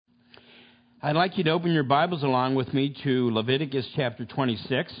I'd like you to open your Bibles along with me to Leviticus chapter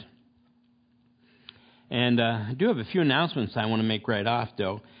 26. And I do have a few announcements I want to make right off,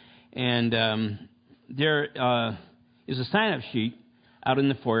 though. And there is a sign-up sheet out in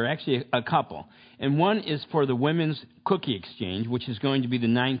the foyer, actually a couple. And one is for the Women's Cookie Exchange, which is going to be the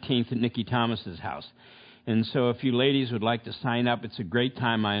 19th at Nikki Thomas's house. And so if you ladies would like to sign up, it's a great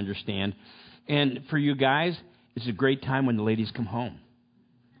time, I understand. And for you guys, it's a great time when the ladies come home,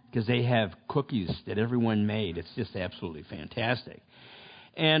 because they have cookies that everyone made. It's just absolutely fantastic.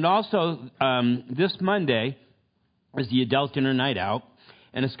 And also, this Monday is the adult dinner night out,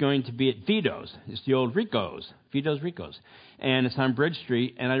 and it's going to be at Vito's. It's the old Vito's Ricos. And it's on Bridge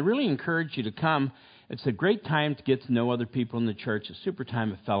Street, and I really encourage you to come. It's a great time to get to know other people in the church, a super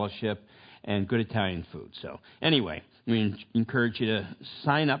time of fellowship, and good Italian food. So anyway, we encourage you to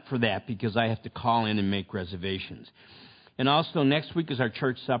sign up for that, because I have to call in and make reservations. And also next week is our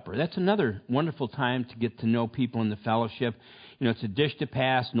church supper. That's another wonderful time to get to know people in the fellowship. You know, it's a dish to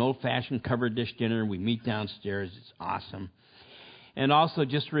pass, an old-fashioned covered dish dinner. We meet downstairs. It's awesome. And also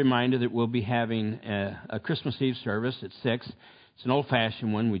just a reminder that we'll be having a Christmas Eve service at 6. It's an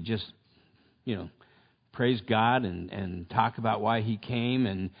old-fashioned one. We just, praise God and talk about why He came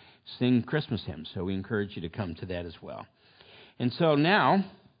and sing Christmas hymns. So we encourage you to come to that as well. And so now,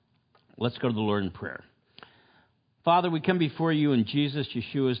 let's go to the Lord in prayer. Father, we come before you in Jesus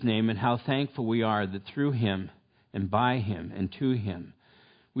Yeshua's name, and how thankful we are that through Him and by Him and to Him,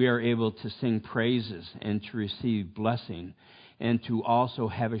 we are able to sing praises and to receive blessing and to also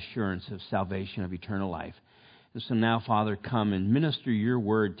have assurance of salvation of eternal life. And so now, Father, come and minister your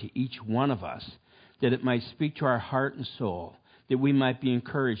word to each one of us, that it might speak to our heart and soul, that we might be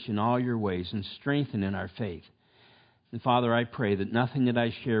encouraged in all your ways and strengthened in our faith. And Father, I pray that nothing that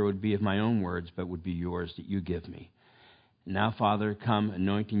I share would be of my own words, but would be yours that you give me. And now, Father, come,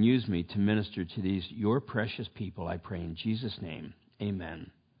 anoint and use me to minister to these, your precious people, I pray in Jesus' name.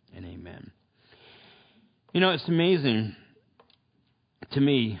 Amen and amen. It's amazing to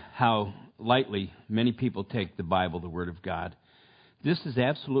me how lightly many people take the Bible, the Word of God. This is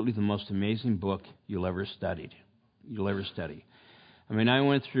absolutely the most amazing book you'll ever study. I mean, I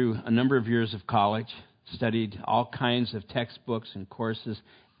went through a number of years of college, studied all kinds of textbooks and courses.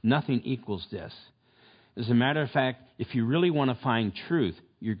 Nothing equals this. As a matter of fact, if you really want to find truth,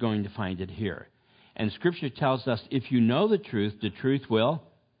 you're going to find it here. And Scripture tells us if you know the truth will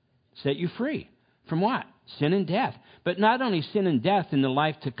set you free. From what? Sin and death. But not only sin and death in the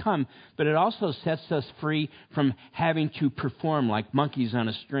life to come, but it also sets us free from having to perform like monkeys on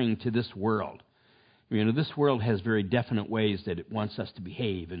a string to this world. This world has very definite ways that it wants us to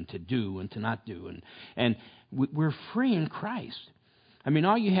behave and to do and to not do. And we're free in Christ. I mean,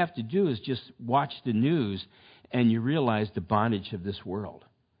 all you have to do is just watch the news and you realize the bondage of this world.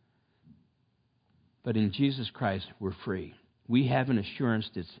 But in Jesus Christ, we're free. We have an assurance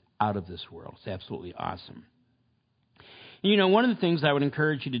that's out of this world. It's absolutely awesome. One of the things I would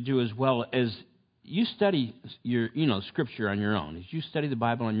encourage you to do as well is you study your, Scripture on your own. As you study the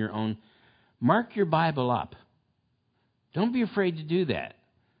Bible on your own, mark your Bible up. Don't be afraid to do that.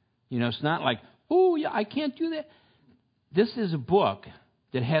 It's not like, oh, yeah, I can't do that. This is a book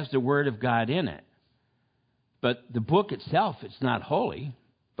that has the Word of God in it. But the book itself, it's not holy.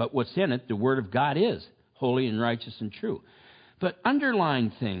 But what's in it, the Word of God is holy and righteous and true. But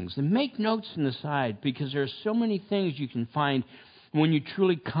underline things and make notes on the side, because there are so many things you can find when you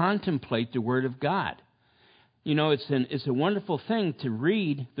truly contemplate the Word of God. It's a wonderful thing to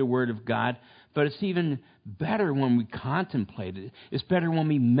read the Word of God, but it's even better when we contemplate it. It's better when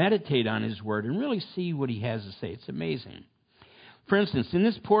we meditate on His Word and really see what He has to say. It's amazing. For instance, in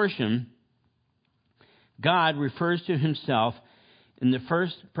this portion, God refers to Himself in the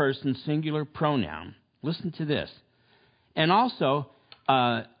first person singular pronoun. Listen to this. And also,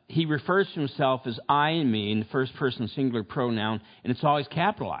 He refers to Himself as I and me in the first person singular pronoun, and it's always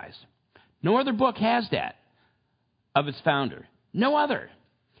capitalized. No other book has that of its founder. No other.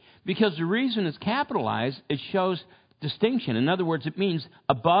 Because the reason it's capitalized, it shows distinction. In other words, it means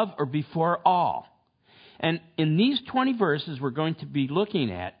above or before all. And in these 20 verses we're going to be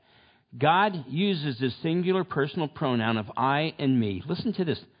looking at, God uses this singular personal pronoun of I and me. Listen to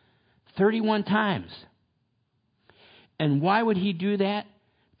this. 31 times. And why would He do that?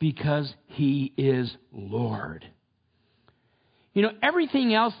 Because He is Lord.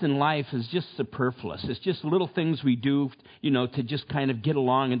 Everything else in life is just superfluous. It's just little things we do, to just kind of get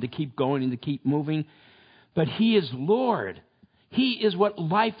along and to keep going and to keep moving. But He is Lord. He is what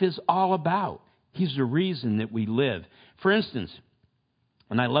life is all about. He's the reason that we live. For instance,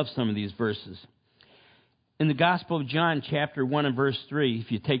 and I love some of these verses. In the Gospel of John, chapter 1 and verse 3,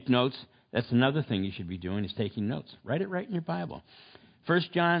 if you take notes, That's another thing you should be doing, is taking notes. Write it right in your Bible.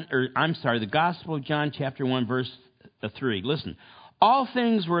 The Gospel of John, chapter 1, verse 3. Listen. All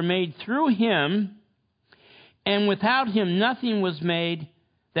things were made through him, and without him nothing was made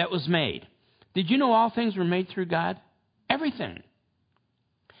that was made. Did you know all things were made through God? Everything.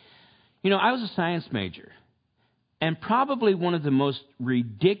 I was a science major, and probably one of the most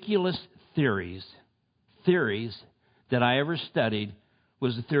ridiculous theories that I ever studied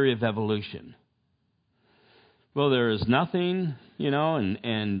was the theory of evolution. Well, there is nothing,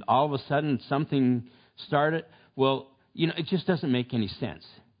 and all of a sudden something started. Well, it just doesn't make any sense.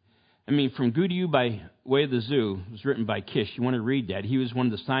 I mean, From Goo to You by Way of the Zoo was written by Kish. You want to read that. He was one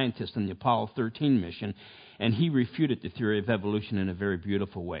of the scientists on the Apollo 13 mission, and he refuted the theory of evolution in a very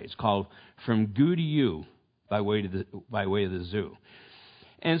beautiful way. It's called From Goo to You by Way of the Zoo.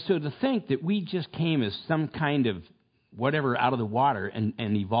 And so to think that we just came as some kind of whatever out of the water and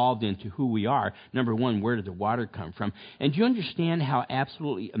evolved into who we are, number one, where did the water come from? And do you understand how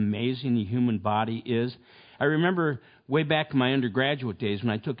absolutely amazing the human body is? I remember way back in my undergraduate days when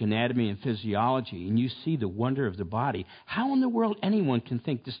I took anatomy and physiology, and you see the wonder of the body. How in the world anyone can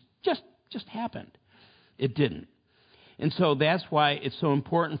think this just happened? It didn't. And so that's why it's so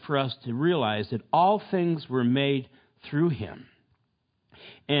important for us to realize that all things were made through him.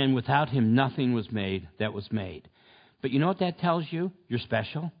 And without him, nothing was made that was made. But you know what that tells you? You're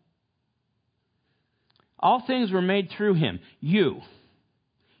special. All things were made through him. You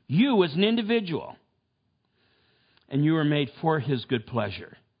as an individual. And you were made for his good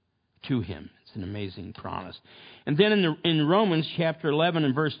pleasure to him. It's an amazing promise. And then in Romans chapter 11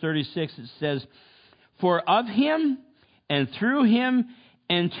 and verse 36, it says, for of him and through him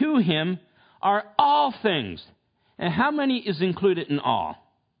and to him are all things. And how many is included in all?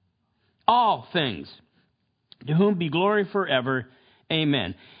 All things. To whom be glory forever.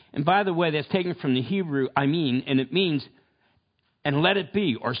 Amen. And by the way, that's taken from the Hebrew, and it means, and let it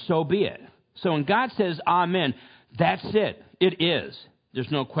be, or so be it. So when God says amen, that's it. It is.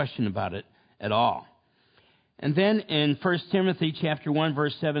 There's no question about it at all. And then in 1 Timothy chapter 1,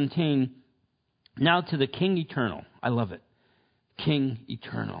 verse 17, now to the King eternal. I love it. King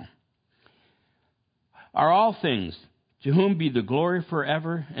eternal. Are all things, to whom be the glory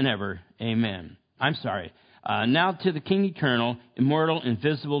forever and ever. Amen. Now to the King eternal, immortal,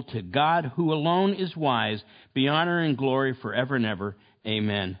 invisible, to God who alone is wise, be honor and glory forever and ever.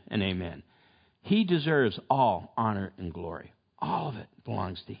 Amen and amen. He deserves all honor and glory. All of it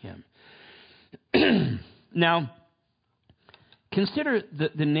belongs to him. Now, consider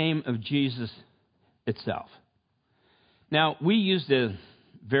the name of Jesus itself. Now, we use the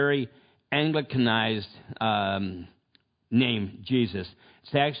very Anglicanized name, Jesus.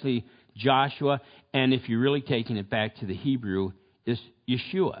 It's actually Joshua, and if you're really taking it back to the Hebrew, it's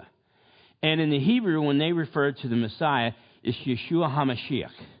Yeshua. And in the Hebrew, when they refer to the Messiah, it's Yeshua HaMashiach.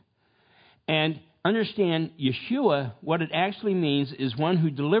 And understand, Yeshua, what it actually means is one who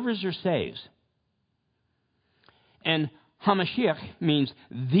delivers or saves. And HaMashiach means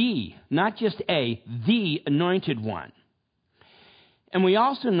the, not just the anointed one. And we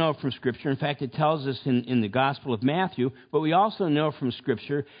also know from Scripture, in fact, it tells us in the Gospel of Matthew, but we also know from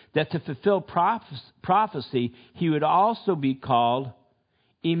Scripture that to fulfill prophecy, he would also be called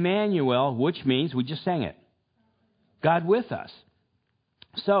Emmanuel, which means, we just sang it, God with us.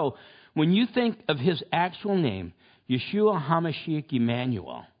 So, when you think of his actual name, Yeshua HaMashiach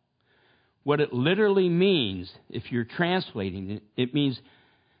Emmanuel, what it literally means, if you're translating it, it means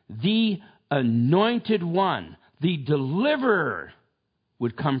the anointed one, the deliverer,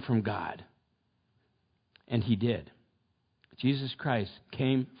 would come from God. And he did. Jesus Christ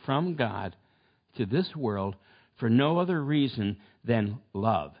came from God to this world for no other reason than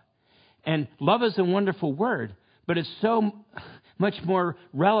love. And love is a wonderful word, but it's so much more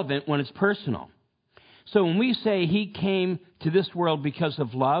relevant when it's personal. So when we say he came to this world because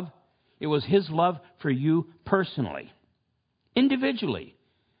of love, it was his love for you personally, individually.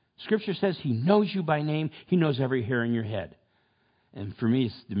 Scripture says he knows you by name. He knows every hair in your head. And for me,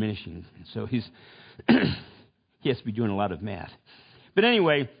 it's diminishing. So he has to be doing a lot of math. But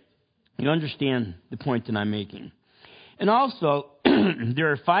anyway, you understand the point that I'm making. And also, there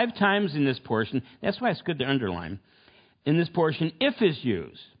are 5 times in this portion, that's why it's good to underline, in this portion, if is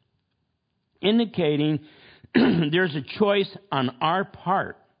used, indicating there's a choice on our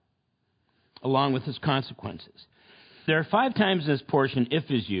part, along with its consequences. There are 5 times in this portion,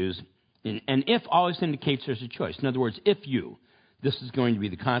 if is used, and if always indicates there's a choice. In other words, if you, this is going to be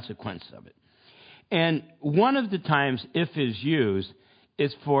the consequence of it. And one of the times if is used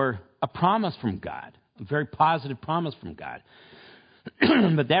is for a promise from God, a very positive promise from God.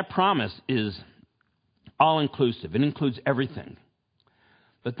 But that promise is all-inclusive. It includes everything.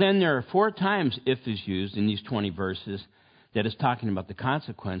 But then there are 4 times if is used in these 20 verses that is talking about the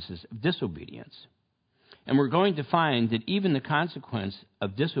consequences of disobedience. And we're going to find that even the consequence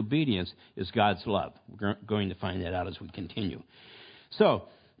of disobedience is God's love. We're going to find that out as we continue. So,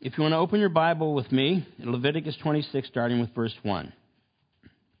 if you want to open your Bible with me, in Leviticus 26, starting with verse 1.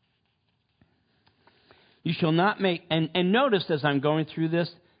 You shall not make, and notice as I'm going through this,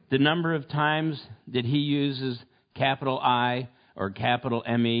 the number of times that he uses capital I or capital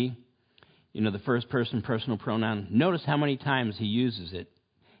M-E, the first person personal pronoun. Notice how many times he uses it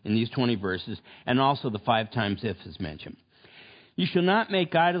in these 20 verses, and also the 5 times if is mentioned. You shall not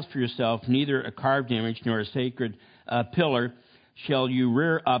make idols for yourself, neither a carved image nor a sacred pillar shall you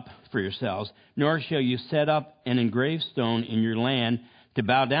rear up for yourselves, nor shall you set up an engraved stone in your land to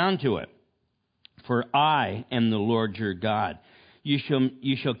bow down to it. For I am the Lord your God. You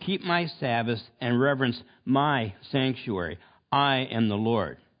shall keep my Sabbaths and reverence my sanctuary. I am the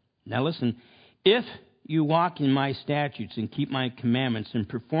Lord. Now listen, if you walk in my statutes and keep my commandments and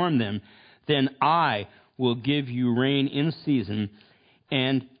perform them, then I will give you rain in season,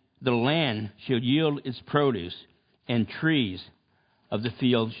 and the land shall yield its produce, and trees of the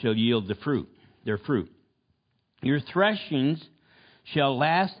field shall yield their fruit. Your threshings shall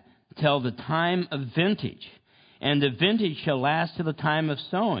last till the time of vintage, and the vintage shall last till the time of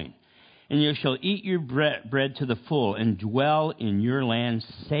sowing. And you shall eat your bread to the full, and dwell in your land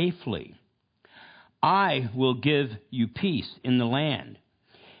safely. I will give you peace in the land,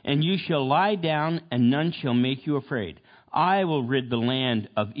 and you shall lie down, and none shall make you afraid. I will rid the land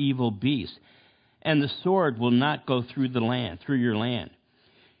of evil beasts, and the sword will not go through your land.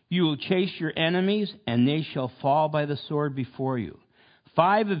 You will chase your enemies, and they shall fall by the sword before you.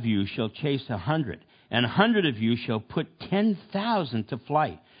 5 of you shall chase 100, and 100 of you shall put 10,000 to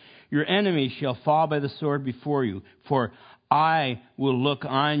flight. Your enemies shall fall by the sword before you, for I will look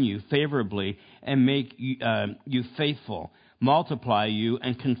on you favorably and make you faithful, multiply you,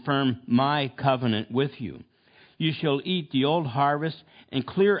 and confirm my covenant with you. You shall eat the old harvest and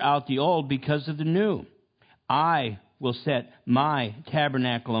clear out the old because of the new. I will set my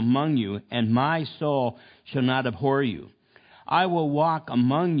tabernacle among you, and my soul shall not abhor you. I will walk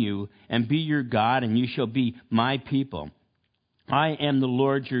among you and be your God, and you shall be my people. I am the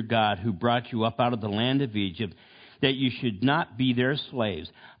Lord your God, who brought you up out of the land of Egypt, that you should not be their slaves.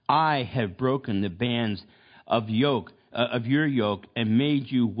 I have broken the bands of your yoke and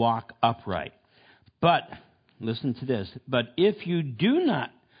made you walk upright. But, listen to this, but if you do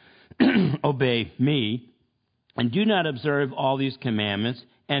not obey me and do not observe all these commandments,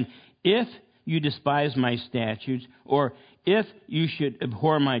 and if you despise my statutes, or if you should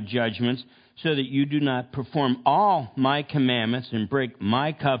abhor my judgments, so that you do not perform all my commandments and break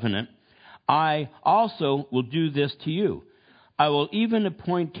my covenant, I also will do this to you. I will even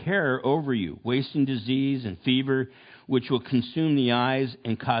appoint terror over you, wasting disease and fever, which will consume the eyes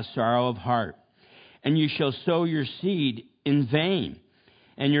and cause sorrow of heart. And you shall sow your seed in vain,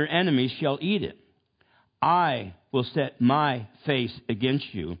 and your enemies shall eat it. I will set my face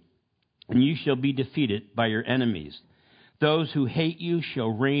against you, and you shall be defeated by your enemies. Those who hate you shall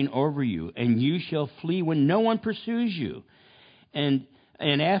reign over you, and you shall flee when no one pursues you. And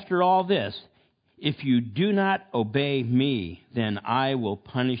after all this, if you do not obey me, then I will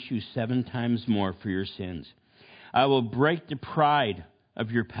punish you 7 times more for your sins. I will break the pride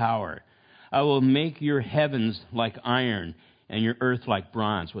of your power. I will make your heavens like iron and your earth like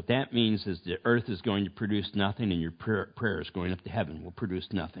bronze. What that means is the earth is going to produce nothing, and your prayers going up to heaven will produce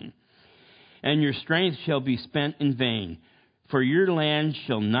nothing. And your strength shall be spent in vain, for your land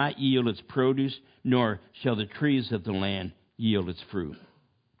shall not yield its produce, nor shall the trees of the land yield its fruit.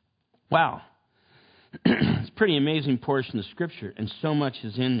 Wow. It's a pretty amazing portion of Scripture, and so much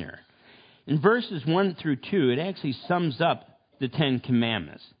is in there. In verses 1 through 2, it actually sums up the 10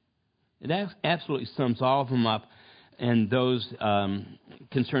 Commandments. It absolutely sums all of them up, and those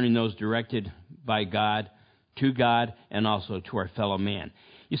concerning those directed by God, to God, and also to our fellow man.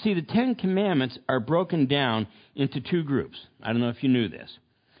 You see, the 10 Commandments are broken down into 2 groups. I don't know if you knew this.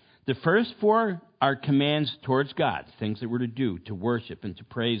 The first 4 are commands towards God, things that we're to do, to worship and to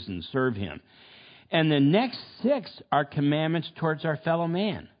praise and serve Him. And the next 6 are commandments towards our fellow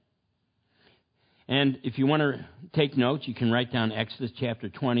man. And if you want to take notes, you can write down Exodus chapter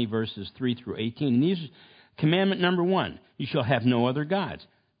 20, verses 3 through 18. And these are commandment number 1, you shall have no other gods.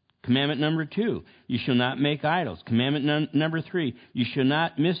 Commandment number 2, you shall not make idols. Commandment number 3, you shall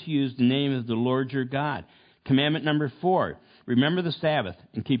not misuse the name of the Lord your God. Commandment number 4, remember the Sabbath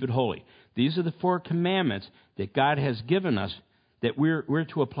and keep it holy. These are the 4 commandments that God has given us that we're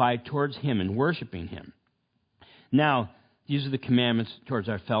to apply towards Him and worshiping Him. Now, these are the commandments towards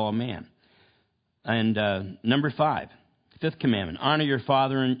our fellow man. And number 5, fifth commandment, honor your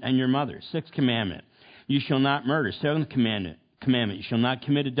father and your mother. Sixth commandment, you shall not murder. Seventh commandment, you shall not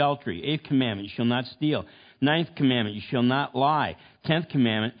commit adultery. Eighth commandment, you shall not steal. Ninth commandment, you shall not lie. 10th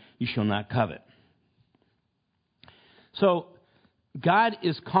commandment, you shall not covet. So, God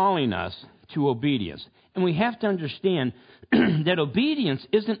is calling us to obedience. And we have to understand that obedience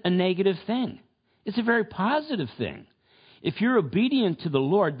isn't a negative thing. It's a very positive thing. If you're obedient to the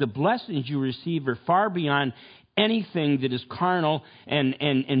Lord, the blessings you receive are far beyond anything that is carnal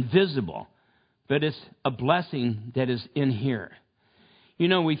and visible. But it's a blessing that is in here. You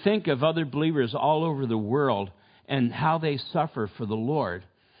know, we think of other believers all over the world and how they suffer for the Lord.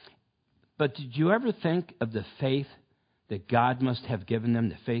 But did you ever think of the faith that God must have given them,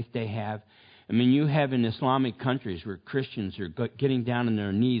 the faith they have? I mean, you have in Islamic countries where Christians are getting down on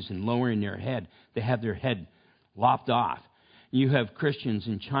their knees and lowering their head. They have their head lopped off. You have Christians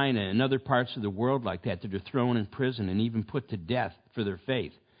in China and other parts of the world like that are thrown in prison and even put to death for their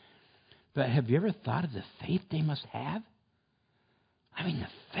faith. But have you ever thought of the faith they must have? I mean,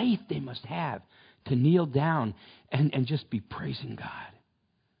 the faith they must have to kneel down and just be praising God.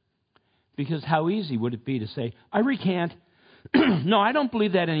 Because how easy would it be to say, I recant. No, I don't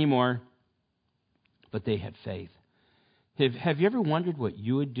believe that anymore. But they had faith. Have you ever wondered what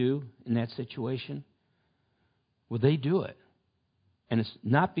you would do in that situation? Well, they do it. And it's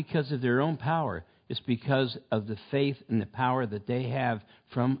not because of their own power. It's because of the faith and the power that they have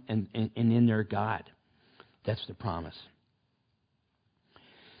from and in their God. That's the promise.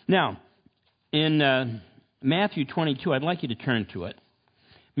 Now, in Matthew 22, I'd like you to turn to it.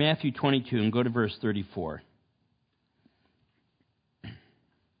 Matthew 22 and go to verse 34.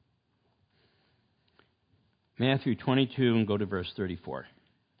 Matthew 22 and go to verse 34.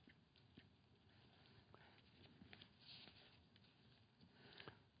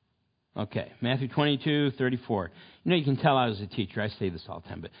 Okay, Matthew 22, 34. You know, you can tell I was a teacher. I say this all the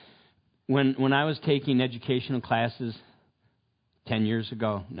time. But when I was taking educational classes 10 years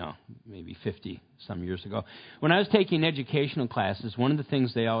ago, no, maybe 50 some years ago, when I was taking educational classes, one of the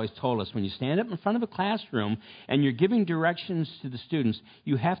things they always told us, when you stand up in front of a classroom and you're giving directions to the students,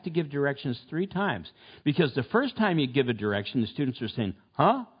 you have to give directions 3 times. Because the first time you give a direction, the students are saying,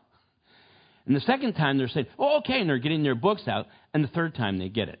 huh? And the second time they're saying, oh, okay, and they're getting their books out. And the third time they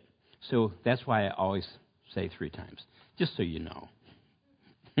get it. So that's why I always say 3 times, just so you know.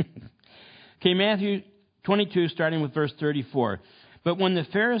 Okay, Matthew 22, starting with verse 34. But when the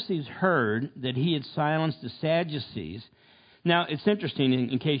Pharisees heard that he had silenced the Sadducees, now it's interesting,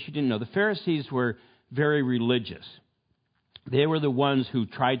 in case you didn't know, the Pharisees were very religious. They were the ones who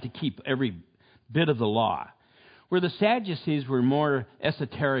tried to keep every bit of the law, where the Sadducees were more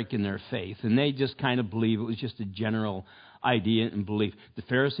esoteric in their faith, and they just kind of believed it was just a general idea and belief. The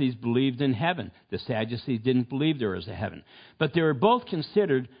Pharisees believed in heaven. The Sadducees didn't believe there was a heaven. But they were both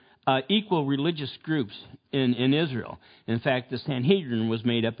considered equal religious groups in Israel. In fact, the Sanhedrin was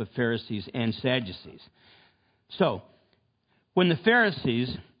made up of Pharisees and Sadducees. So, when the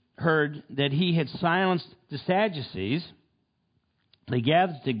Pharisees heard that he had silenced the Sadducees, they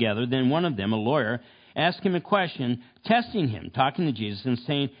gathered together. Then one of them, a lawyer, asked him a question, testing him, talking to Jesus, and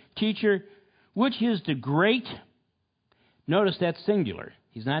saying, Teacher, which is the great... Notice that's singular.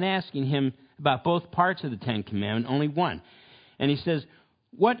 He's not asking him about both parts of the 10 Commandments, only one. And he says,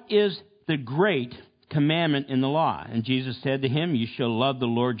 what is the great commandment in the law? And Jesus said to him, you shall love the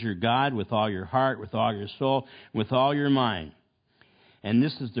Lord your God with all your heart, with all your soul, with all your mind. And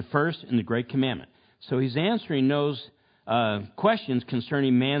this is the first and the great commandment. So he's answering those questions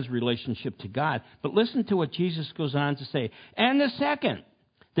concerning man's relationship to God. But listen to what Jesus goes on to say. And the second,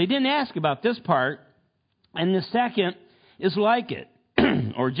 they didn't ask about this part, and the second is like it,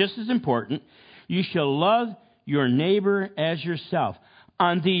 or just as important, you shall love your neighbor as yourself.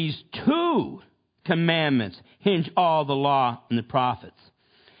 On these 2 commandments hinge all the law and the prophets.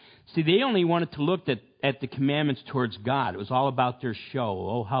 See, they only wanted to look at the commandments towards God. It was all about their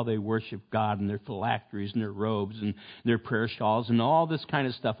show, how they worship God and their phylacteries and their robes and their prayer shawls and all this kind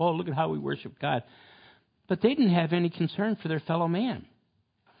of stuff. Oh, look at how we worship God. But they didn't have any concern for their fellow man.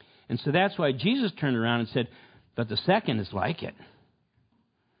 And so that's why Jesus turned around and said, but the second is like it.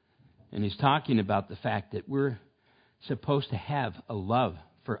 And he's talking about the fact that we're supposed to have a love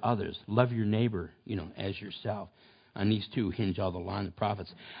for others. Love your neighbor, as yourself. On these 2 hinge all the law and the prophets.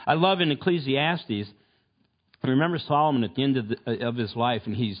 I love in Ecclesiastes, I remember Solomon at the end of his life,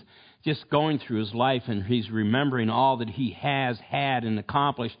 and he's just going through his life, and he's remembering all that he has had and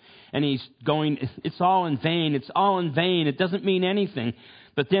accomplished, and he's going, it's all in vain, it's all in vain, it doesn't mean anything.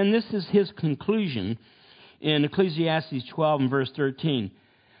 But then this is his conclusion in Ecclesiastes 12 and verse 13.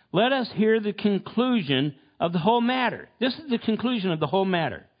 Let us hear the conclusion of the whole matter. This is the conclusion of the whole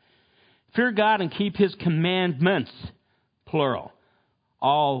matter. Fear God and keep his commandments, plural,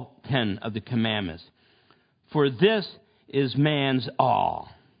 all 10 of the commandments. For this is man's all.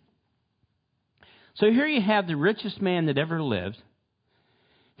 So here you have the richest man that ever lived.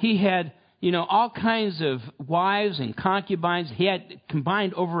 He had, all kinds of wives and concubines. He had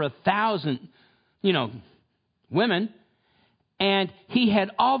combined over 1,000, women. And he had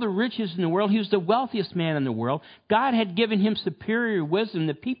all the riches in the world. He was the wealthiest man in the world. God had given him superior wisdom.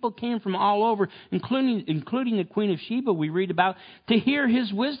 The people came from all over, including the Queen of Sheba we read about, to hear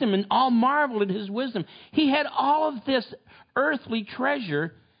his wisdom, and all marveled at his wisdom. He had all of this earthly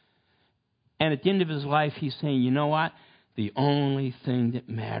treasure. And at the end of his life, he's saying, you know what? The only thing that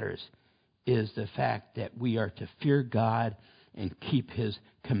matters is the fact that we are to fear God and keep his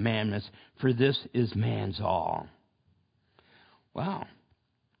commandments, for this is man's all. Wow.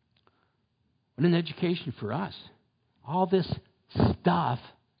 What an education for us. All this stuff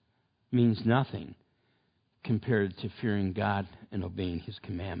means nothing compared to fearing God and obeying his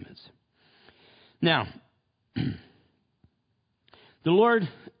commandments. Now, the Lord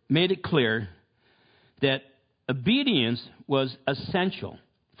made it clear that obedience was essential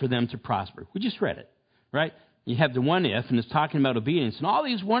for them to prosper. We just read it, right? You have the one if, and it's talking about obedience, and all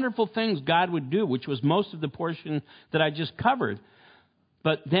these wonderful things God would do, which was most of the portion that I just covered.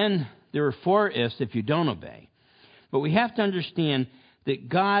 But then there are four ifs if you don't obey. But we have to understand that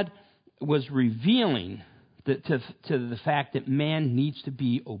God was revealing to the fact that man needs to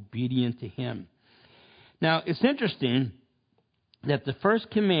be obedient to him. Now, it's interesting that the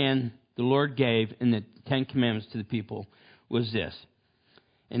first command the Lord gave in the 10 Commandments to the people was this.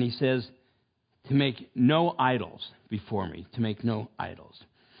 And he says, to make no idols before me, to make no idols.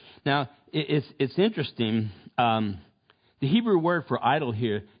 Now, it's interesting. The Hebrew word for idol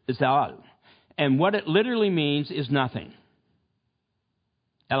here is elal. And what it literally means is nothing.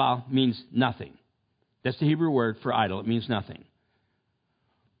 Elal means nothing. That's the Hebrew word for idol. It means nothing.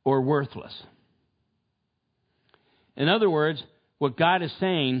 Or worthless. In other words, what God is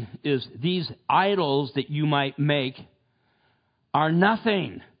saying is these idols that you might make are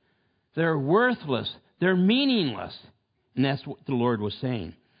nothing. They're worthless. They're meaningless. And that's what the Lord was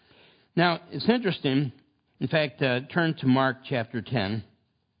saying. Now, it's interesting. In fact, turn to Mark chapter 10.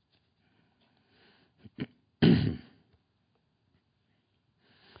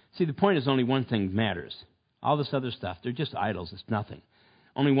 See, the point is only one thing matters. All this other stuff, they're just idols. It's nothing.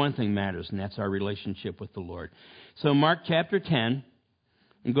 Only one thing matters, and that's our relationship with the Lord. So Mark chapter 10,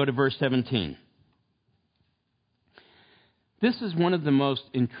 and go to verse 17. This is one of the most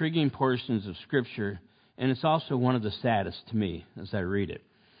intriguing portions of Scripture, and it's also one of the saddest to me as I read it.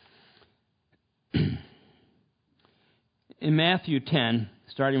 In Matthew 10,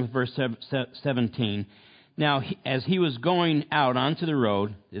 starting with verse 17, now, as he was going out onto the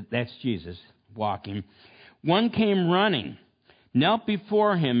road, that's Jesus walking, one came running, knelt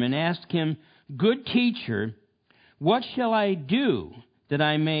before him, and asked him, "Good teacher, what shall I do that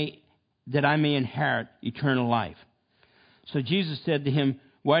I may inherit eternal life?" So Jesus said to him,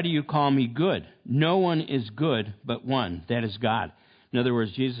 "Why do you call me good? No one is good but one, that is God." In other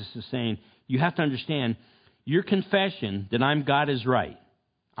words, Jesus is saying, you have to understand, your confession that I'm God is right.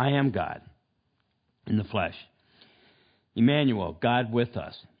 I am God in the flesh. Emmanuel, God with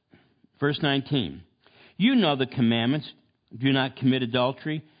us. Verse 19, you know the commandments. Do not commit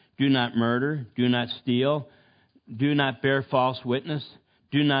adultery. Do not murder. Do not steal. Do not bear false witness.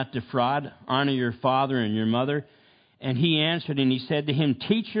 Do not defraud. Honor your father and your mother. And he answered and he said to him,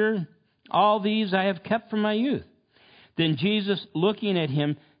 "Teacher, all these I have kept from my youth." Then Jesus, looking at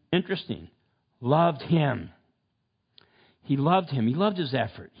him, interesting, loved him. He loved him. He loved his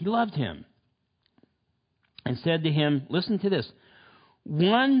effort. He loved him. And said to him, listen to this,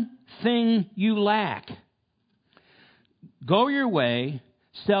 one thing you lack. Go your way,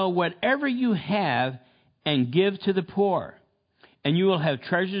 sell whatever you have, and give to the poor, and you will have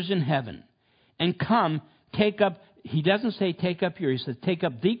treasures in heaven. And come, take up, he doesn't say take up your, he says take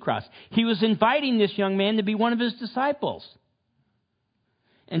up the cross. He was inviting this young man to be one of his disciples.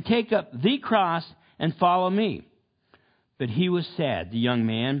 And take up the cross and follow me. But he was sad, the young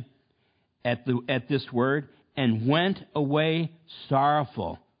man, at this word, and went away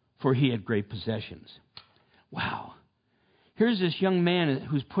sorrowful, for he had great possessions. Wow. Here's this young man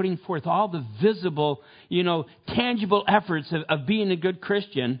who's putting forth all the visible, tangible efforts of being a good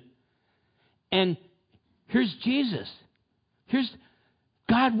Christian. And here's Jesus. Here's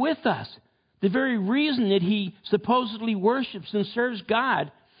God with us. The very reason that he supposedly worships and serves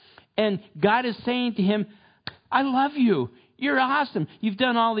God. And God is saying to him, I love you. You're awesome. You've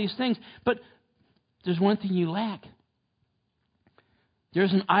done all these things. But there's one thing you lack.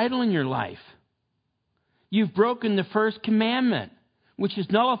 There's an idol in your life. You've broken the first commandment, which is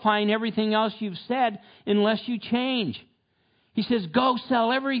nullifying everything else you've said unless you change. He says, go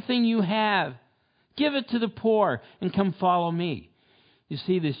sell everything you have. Give it to the poor and come follow me. You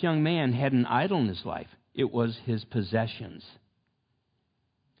see, this young man had an idol in his life. It was his possessions.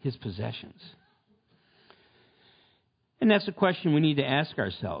 His possessions. And that's a question we need to ask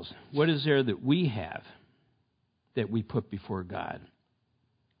ourselves. What is there that we have that we put before God?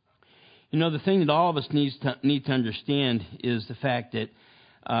 You know, the thing that all of us need to understand is the fact that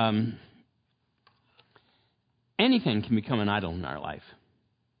anything can become an idol in our life.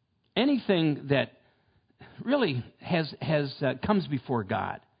 Anything that really comes before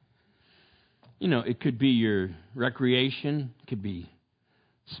God. You know, it could be your recreation, it could be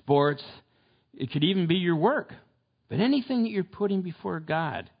sports, it could even be your work. But anything that you're putting before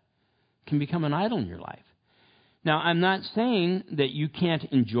God can become an idol in your life. Now, I'm not saying that you can't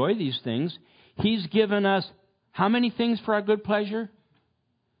enjoy these things. He's given us how many things for our good pleasure?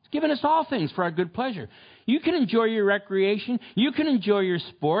 He's given us all things for our good pleasure. You can enjoy your recreation. You can enjoy your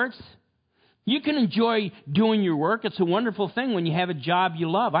sports. You can enjoy doing your work. It's a wonderful thing when you have a job you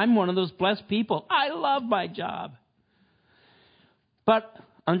love. I'm one of those blessed people. I love my job. But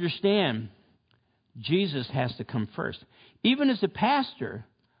understand, Jesus has to come first. Even as a pastor,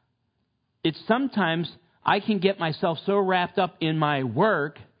 it's sometimes I can get myself so wrapped up in my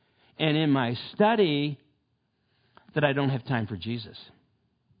work and in my study that I don't have time for Jesus.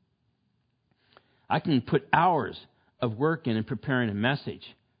 I can put hours of work in preparing a message,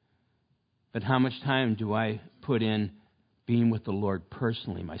 but how much time do I put in being with the Lord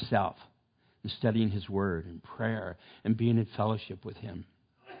personally, myself, and studying His Word and prayer and being in fellowship with Him?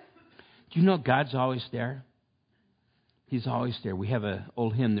 Do you know God's always there? He's always there. We have an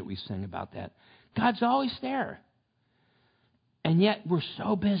old hymn that we sing about that. God's always there. And yet we're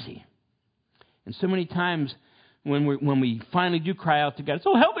so busy. And so many times when we finally do cry out to God,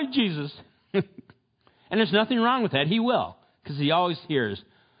 "Oh, help me, Jesus." And there's nothing wrong with that. He will, because He always hears.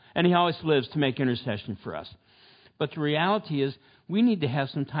 And He always lives to make intercession for us. But the reality is we need to have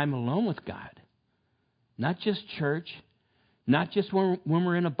some time alone with God. Not just church. Not just when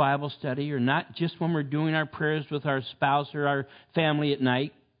we're in a Bible study, or not just when we're doing our prayers with our spouse or our family at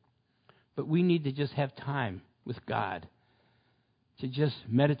night. But we need to just have time with God to just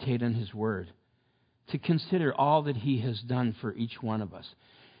meditate on His Word, to consider all that He has done for each one of us.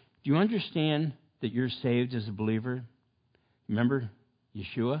 Do you understand that you're saved as a believer? Remember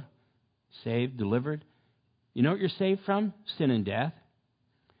Yeshua? Saved, delivered. You know what you're saved from? Sin and death.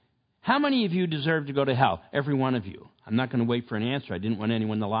 How many of you deserve to go to hell? Every one of you. I'm not going to wait for an answer. I didn't want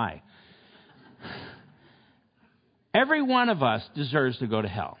anyone to lie. Every one of us deserves to go to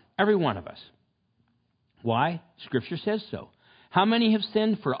hell. Every one of us. Why? Scripture says so. How many have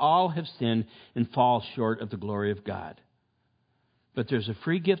sinned? For all have sinned and fall short of the glory of God. But there's a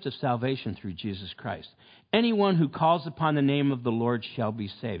free gift of salvation through Jesus Christ. Anyone who calls upon the name of the Lord shall be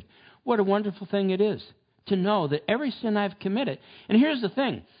saved. What a wonderful thing it is to know that every sin I've committed. And here's the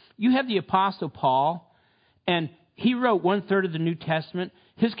thing. You have the Apostle Paul, and he wrote 1/3 of the New Testament.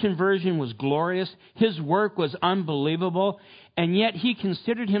 His conversion was glorious. His work was unbelievable. And yet he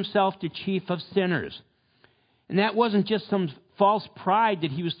considered himself the chief of sinners. And that wasn't just some false pride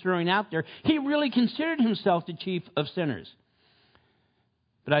that he was throwing out there. He really considered himself the chief of sinners.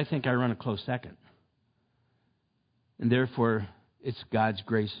 But I think I run a close second. And therefore, it's God's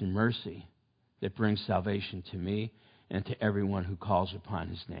grace and mercy that brings salvation to me and to everyone who calls upon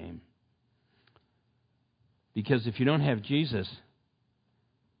His name. Because if you don't have Jesus,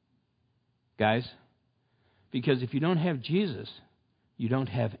 guys, because if you don't have Jesus, you don't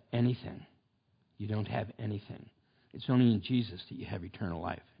have anything. You don't have anything. It's only in Jesus that you have eternal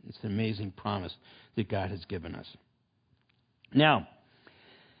life. It's an amazing promise that God has given us. Now,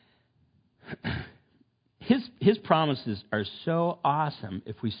 His promises are so awesome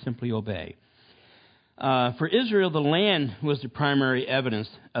if we simply obey. For Israel, the land was the primary evidence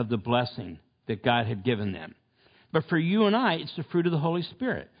of the blessing that God had given them. But for you and I, it's the fruit of the Holy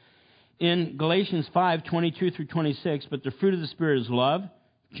Spirit. In Galatians 5:22-26, but the fruit of the Spirit is love,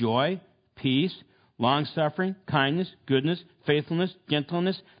 joy, peace, long-suffering, kindness, goodness, faithfulness,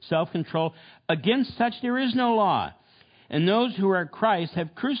 gentleness, self-control. Against such there is no law. And those who are Christ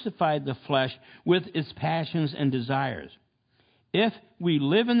have crucified the flesh with its passions and desires. If we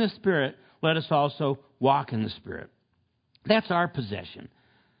live in the Spirit, let us also walk in the Spirit. That's our possession.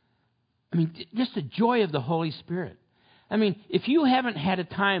 I mean, just the joy of the Holy Spirit. I mean, if you haven't had a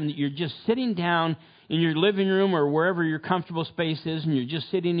time that you're just sitting down in your living room or wherever your comfortable space is, and you're just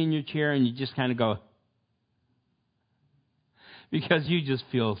sitting in your chair and you just kind of go, because you just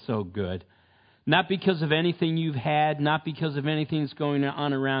feel so good. Not because of anything you've had, not because of anything that's going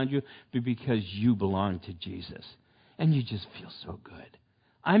on around you, but because you belong to Jesus. And you just feel so good.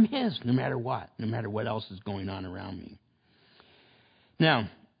 I'm His, no matter what else is going on around me. Now,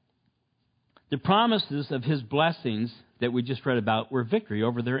 the promises of His blessings that we just read about were victory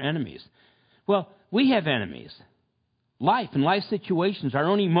over their enemies. Well, we have enemies. Life and life situations, our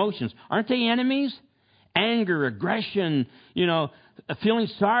own emotions, aren't they enemies? Anger, aggression, feeling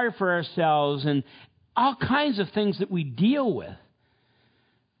sorry for ourselves, and all kinds of things that we deal with.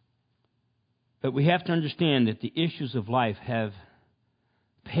 But we have to understand that the issues of life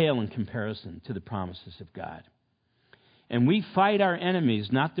pale in comparison to the promises of God. And we fight our enemies,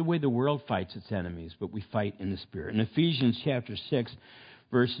 not the way the world fights its enemies, but we fight in the Spirit. In Ephesians chapter 6,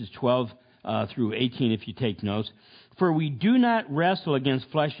 verses 12 through 18, if you take notes, for we do not wrestle against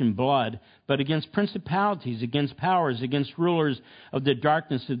flesh and blood, but against principalities, against powers, against rulers of the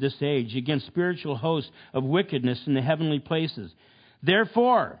darkness of this age, against spiritual hosts of wickedness in the heavenly places.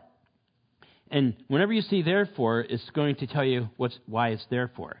 Therefore, and whenever you see therefore, it's going to tell you why it's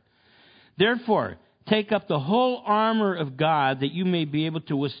there for. Therefore, take up the whole armor of God that you may be able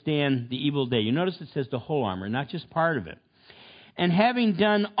to withstand the evil day. You notice it says the whole armor, not just part of it. And having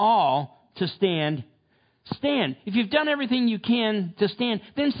done all to stand. If you've done everything you can to stand,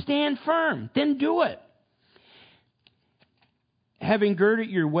 then stand firm. Then do it. Having girded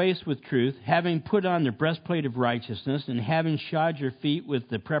your waist with truth, having put on the breastplate of righteousness, and having shod your feet with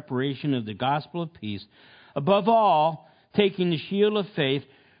the preparation of the gospel of peace, above all, taking the shield of faith,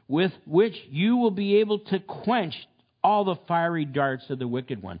 with which you will be able to quench all the fiery darts of the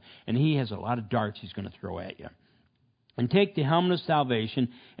wicked one. And he has a lot of darts he's going to throw at you. And take the helmet of salvation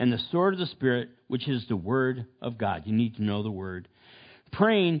and the sword of the Spirit, which is the Word of God. You need to know the Word.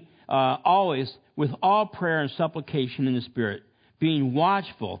 Praying always with all prayer and supplication in the Spirit, being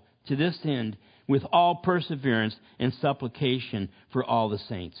watchful to this end with all perseverance and supplication for all the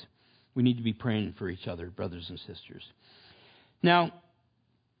saints. We need to be praying for each other, brothers and sisters. Now,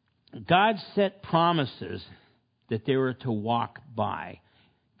 God set promises that they were to walk by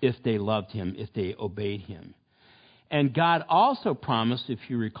if they loved Him, if they obeyed Him. And God also promised, if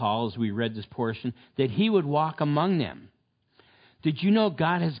you recall, as we read this portion, that He would walk among them. Did you know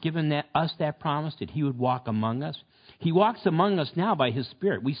God has given us that promise, that He would walk among us? He walks among us now by His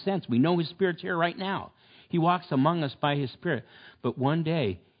Spirit. We know His Spirit's here right now. He walks among us by His Spirit. But one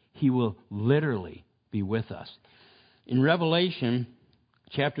day, He will literally be with us. In Revelation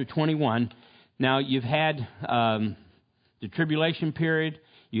chapter 21, now you've had the tribulation period.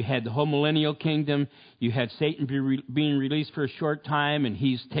 You had the whole millennial kingdom. You had Satan being released for a short time, and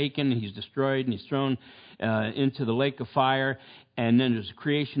he's taken, and he's destroyed, and he's thrown into the lake of fire. And then there's the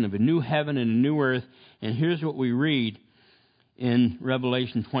creation of a new heaven and a new earth. And here's what we read in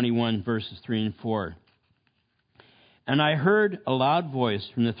Revelation 21, verses 3 and 4. And I heard a loud voice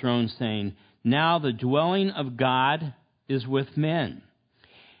from the throne saying, now the dwelling of God is with men,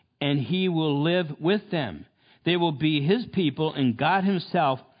 and He will live with them. They will be His people, and God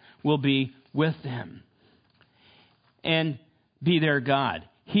Himself will be with them and be their God.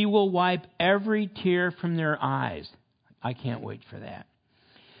 He will wipe every tear from their eyes. I can't wait for that.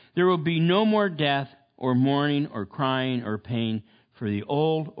 There will be no more death or mourning or crying or pain, for the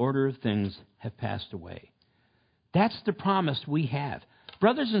old order of things have passed away. That's the promise we have.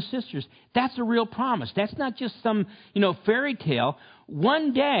 Brothers and sisters, that's a real promise. That's not just some, fairy tale.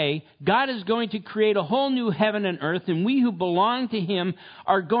 One day, God is going to create a whole new heaven and earth, and we who belong to Him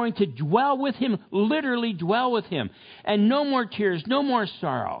are going to dwell with Him, literally dwell with Him. And no more tears, no more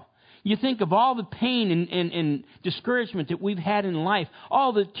sorrow. You think of all the pain and discouragement that we've had in life,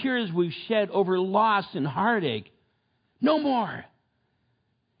 all the tears we've shed over loss and heartache. No more.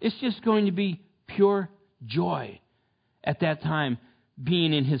 It's just going to be pure joy at that time,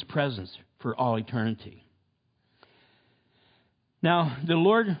 being in His presence for all eternity. Now, the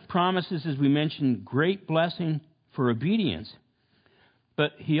Lord promises, as we mentioned, great blessing for obedience,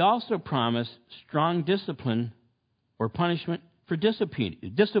 but He also promised strong discipline or punishment for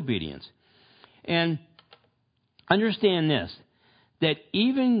disobedience. And understand this, that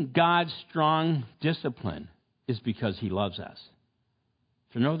even God's strong discipline is because He loves us.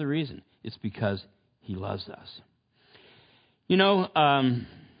 For no other reason. It's because He loves us.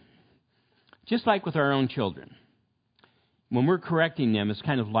 Just like with our own children, when we're correcting them, it's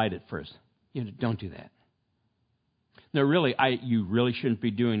kind of light at first. Don't do that. No, really, you really shouldn't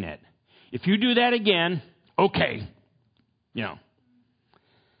be doing that. If you do that again, okay.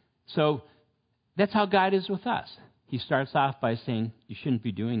 So that's how God is with us. He starts off by saying, you shouldn't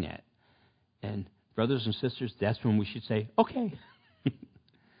be doing that. And brothers and sisters, that's when we should say, okay.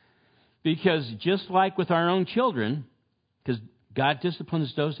 Because just like with our own children, because God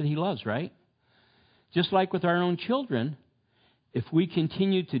disciplines those that He loves, right? Just like with our own children, if we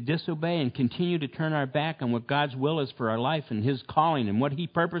continue to disobey and continue to turn our back on what God's will is for our life and His calling and what He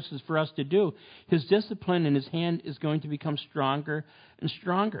purposes for us to do, His discipline in His hand is going to become stronger and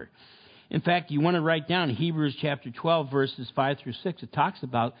stronger. In fact, you want to write down Hebrews chapter 12, verses 5 through 6. It talks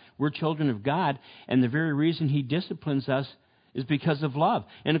about we're children of God, and the very reason He disciplines us is because of love.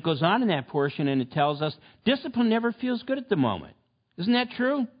 And it goes on in that portion, and it tells us discipline never feels good at the moment. Isn't that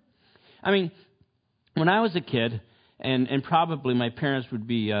true? I mean, when I was a kid, and probably my parents would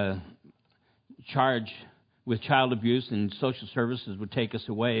be charged with child abuse, and social services would take us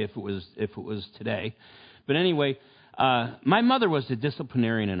away if it was today. But anyway, my mother was the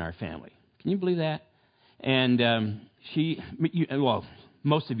disciplinarian in our family. Can you believe that? And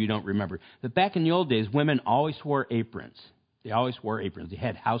most of you don't remember, but back in the old days, women always wore aprons. They always wore aprons. They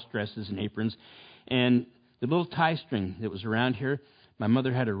had house dresses and aprons, and the little tie string that was around here, my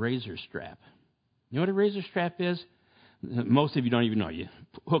mother had a razor strap. You know what a razor strap is? Most of you don't even know. You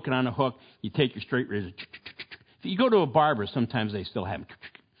hook it on a hook. You take your straight razor. If you go to a barber, sometimes they still have them.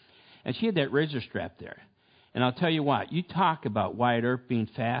 And she had that razor strap there. And I'll tell you what, you talk about Wyatt Earp being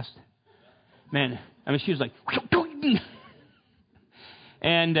fast. Man, I mean, she was like...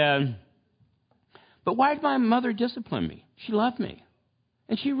 And, but why did my mother discipline me? She loved me.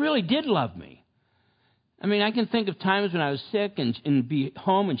 And she really did love me. I mean, I can think of times when I was sick and be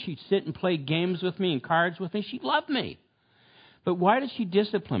home and she'd sit and play games with me and cards with me. She loved me. But why did she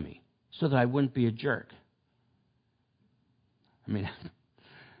discipline me? So that I wouldn't be a jerk. I mean,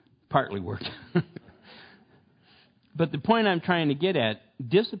 partly worked. But the point I'm trying to get at,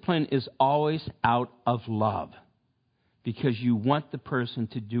 discipline is always out of love. Because you want the person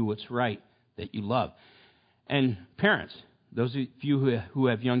to do what's right that you love. And parents, those of you who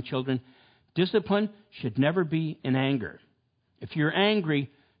have young children, discipline should never be in anger. If you're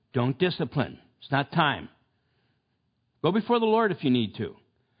angry, don't discipline. It's not time. Go before the Lord if you need to.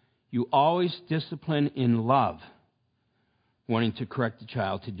 You always discipline in love, wanting to correct the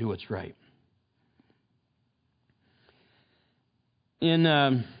child to do what's right. In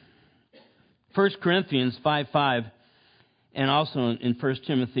 1 Corinthians 5:5, and also in 1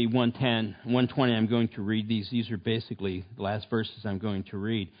 Timothy 1:10, 1:20, I'm going to read these. These are basically the last verses I'm going to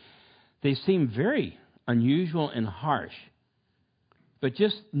read. They seem very unusual and harsh. But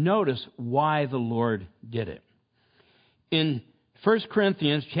just notice why the Lord did it. In 1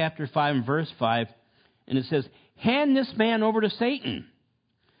 Corinthians chapter 5 and verse 5, and it says, "Hand this man over to Satan,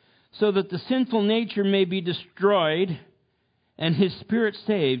 so that the sinful nature may be destroyed and his spirit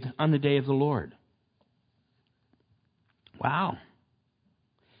saved on the day of the Lord." Wow.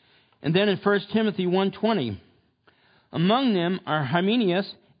 And then in 1 Timothy 1:20, "Among them are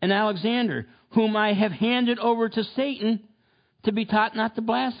Hymenaeus and Alexander, whom I have handed over to Satan to be taught not to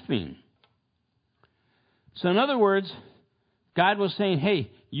blaspheme." So in other words, God was saying, hey,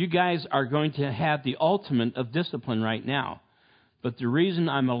 you guys are going to have the ultimate of discipline right now. But the reason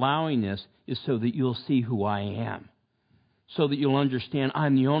I'm allowing this is so that you'll see who I am. So that you'll understand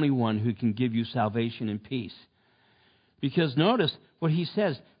I'm the only one who can give you salvation and peace. Because notice what he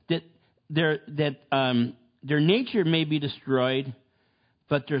says, that their nature may be destroyed,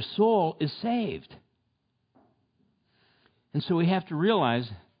 but their soul is saved. And so we have to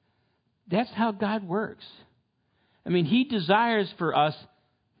realize that's how God works. I mean, He desires for us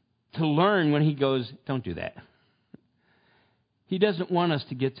to learn when He goes, don't do that. He doesn't want us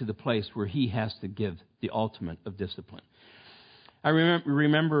to get to the place where He has to give the ultimate of discipline. I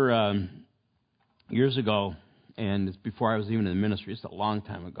remember years ago, and it's before I was even in the ministry, it's a long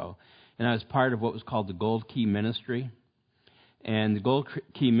time ago, and I was part of what was called the Gold Key Ministry. And the Gold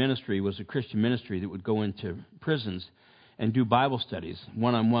Key Ministry was a Christian ministry that would go into prisons and do Bible studies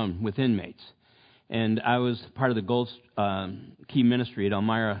one-on-one with inmates. And I was part of the Gold Key Ministry at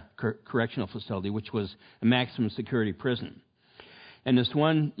Elmira Correctional Facility, which was a maximum security prison. And this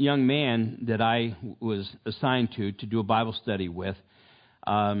one young man that I was assigned to do a Bible study with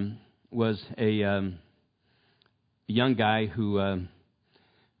was a young guy who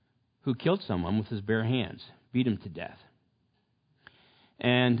killed someone with his bare hands, beat him to death.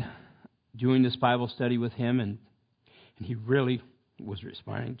 And doing this Bible study with him, and he really was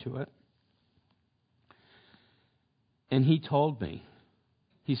responding to it. And he told me,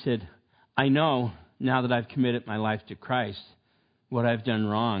 he said, I know now that I've committed my life to Christ what I've done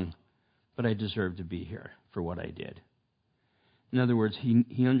wrong, but I deserve to be here for what I did. In other words,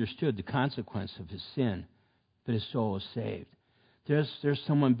 he understood the consequence of his sin, but his soul was saved. There's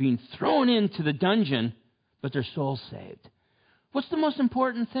someone being thrown into the dungeon, but their soul's saved. What's the most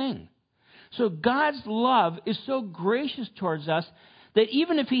important thing? So God's love is so gracious towards us that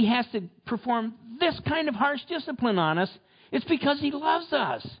even if he has to perform this kind of harsh discipline on us, it's because he loves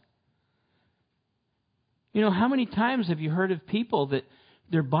us. You know, how many times have you heard of people that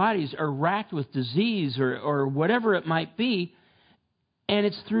their bodies are racked with disease or whatever it might be, and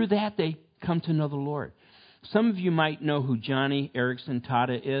it's through that they come to know the Lord? Some of you might know who Johnny Erickson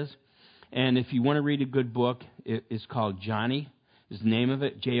Tada is. And if you want to read a good book, it's called Johnny, is the name of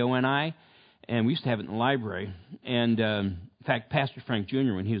it, Joni. And we used to have it in the library. And in fact, Pastor Frank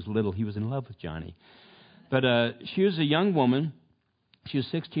Jr., when he was little, he was in love with Johnny. But she was a young woman. She was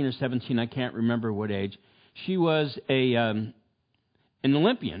 16 or 17, I can't remember what age. She was an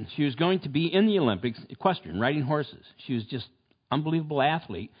Olympian. She was going to be in the Olympics, equestrian, riding horses. She was just unbelievable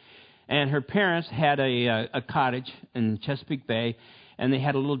athlete. And her parents had a cottage in Chesapeake Bay, and they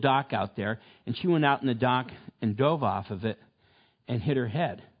had a little dock out there. And she went out in the dock and dove off of it and hit her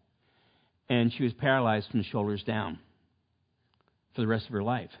head. And she was paralyzed from the shoulders down for the rest of her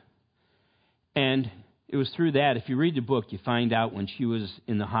life. And it was through that, if you read the book, you find out when she was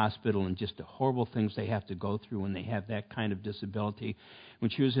in the hospital and just the horrible things they have to go through when they have that kind of disability. When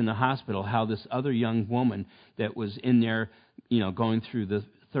she was in the hospital, how this other young woman that was in there, going through the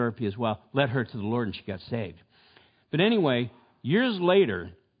therapy as well, led her to the Lord and she got saved. But anyway, years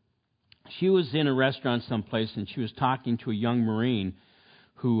later, she was in a restaurant someplace and she was talking to a young Marine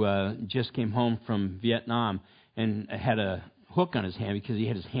who just came home from Vietnam and had a hook on his hand because he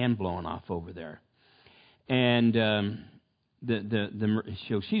had his hand blown off over there. And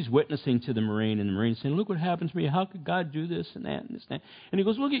so she's witnessing to the Marine, and the Marine's saying, "Look what happened to me. How could God do this and that and this and that?" And he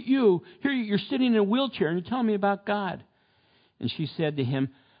goes, "Look at you. Here you're sitting in a wheelchair and you're telling me about God." And she said to him,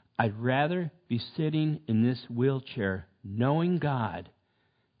 "I'd rather be sitting in this wheelchair knowing God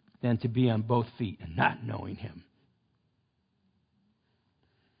than to be on both feet and not knowing him."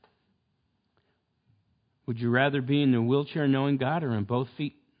 Would you rather be in the wheelchair knowing God or on both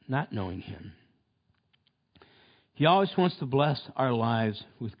feet not knowing him? He always wants to bless our lives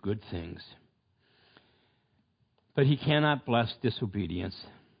with good things. But he cannot bless disobedience.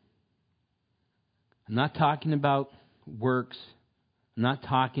 I'm not talking about works. I'm not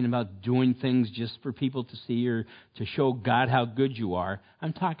talking about doing things just for people to see or to show God how good you are.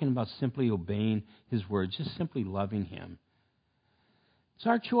 I'm talking about simply obeying his words, just simply loving him. It's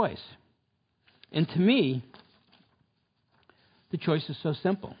our choice. And to me, the choice is so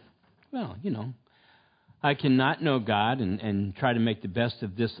simple. Well, I cannot know God and try to make the best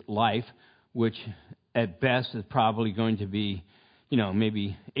of this life, which at best is probably going to be,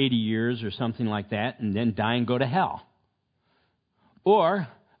 maybe 80 years or something like that, and then die and go to hell. Or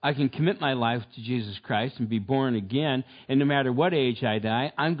I can commit my life to Jesus Christ and be born again, and no matter what age I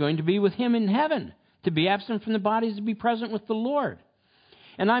die, I'm going to be with him in heaven. To be absent from the body is to be present with the Lord.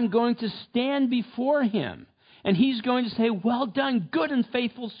 And I'm going to stand before him. And he's going to say, "Well done, good and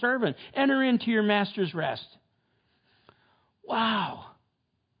faithful servant. Enter into your master's rest." Wow.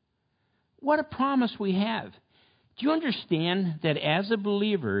 What a promise we have. Do you understand that as a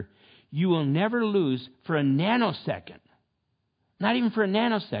believer, you will never lose for a nanosecond, not even for a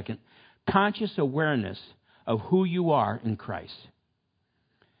nanosecond, conscious awareness of who you are in Christ?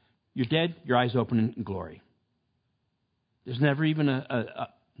 You're dead, your eyes open in glory. There's never even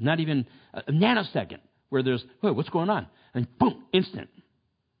not even a nanosecond where there's, "Wait, what's going on?" And boom, instant.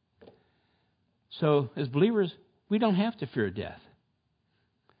 So as believers, we don't have to fear death.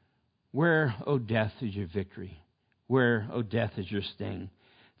 Where, O death, is your victory? Where, O death, is your sting?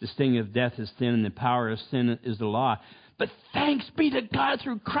 The sting of death is sin, and the power of sin is the law. But thanks be to God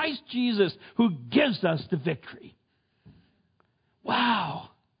through Christ Jesus, who gives us the victory. Wow.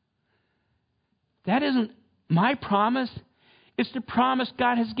 That isn't my promise. It's the promise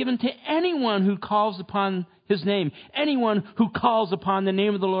God has given to anyone who calls upon his name. Anyone who calls upon the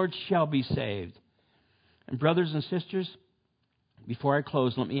name of the Lord shall be saved. And brothers and sisters, before I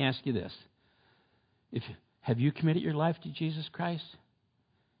close, let me ask you this. Have you committed your life to Jesus Christ?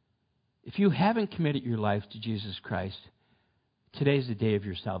 If you haven't committed your life to Jesus Christ, today's the day of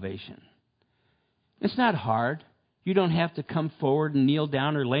your salvation. It's not hard. You don't have to come forward and kneel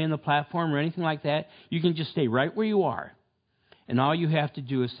down or lay on the platform or anything like that. You can just stay right where you are. And all you have to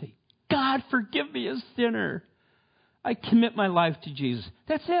do is say, "God, forgive me, a sinner. I commit my life to Jesus."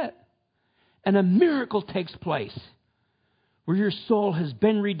 That's it. And a miracle takes place. where your soul has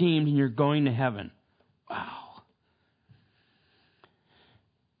been redeemed and you're going to heaven. Wow.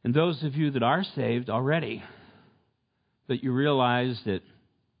 And those of you that are saved already, but you realize that,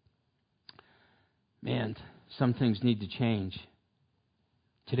 man, some things need to change.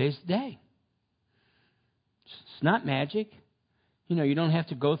 Today's the day. It's not magic. You don't have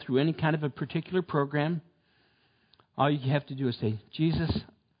to go through any kind of a particular program. All you have to do is say, Jesus,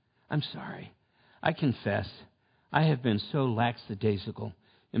 I'm sorry. I confess I have been so lackadaisical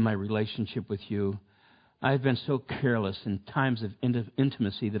in my relationship with you. I have been so careless in times of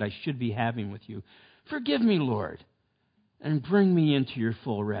intimacy that I should be having with you. Forgive me, Lord, and bring me into your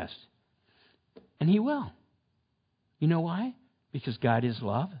full rest. And He will. You know why? Because God is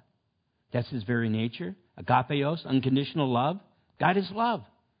love. That's His very nature. Agapeos, unconditional love. God is love.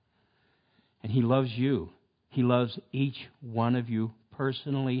 And He loves you. He loves each one of you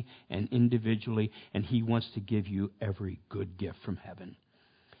personally and individually, and He wants to give you every good gift from heaven.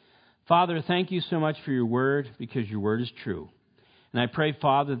 Father, thank you so much for your word, because your word is true. And I pray,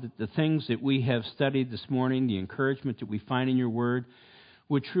 Father, that the things that we have studied this morning, the encouragement that we find in your word,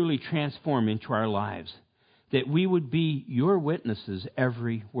 would truly transform into our lives. That we would be your witnesses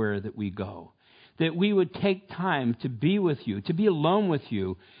everywhere that we go. That we would take time to be with you, to be alone with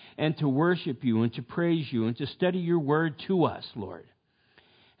you, and to worship you, and to praise you, and to study your word to us, Lord.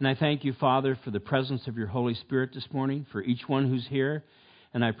 And I thank you, Father, for the presence of your Holy Spirit this morning, for each one who's here.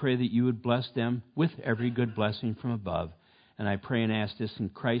 And I pray that you would bless them with every good blessing from above. And I pray and ask this in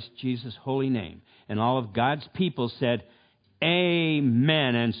Christ Jesus' holy name. And all of God's people said,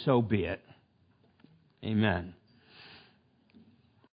 Amen, and so be it. Amen.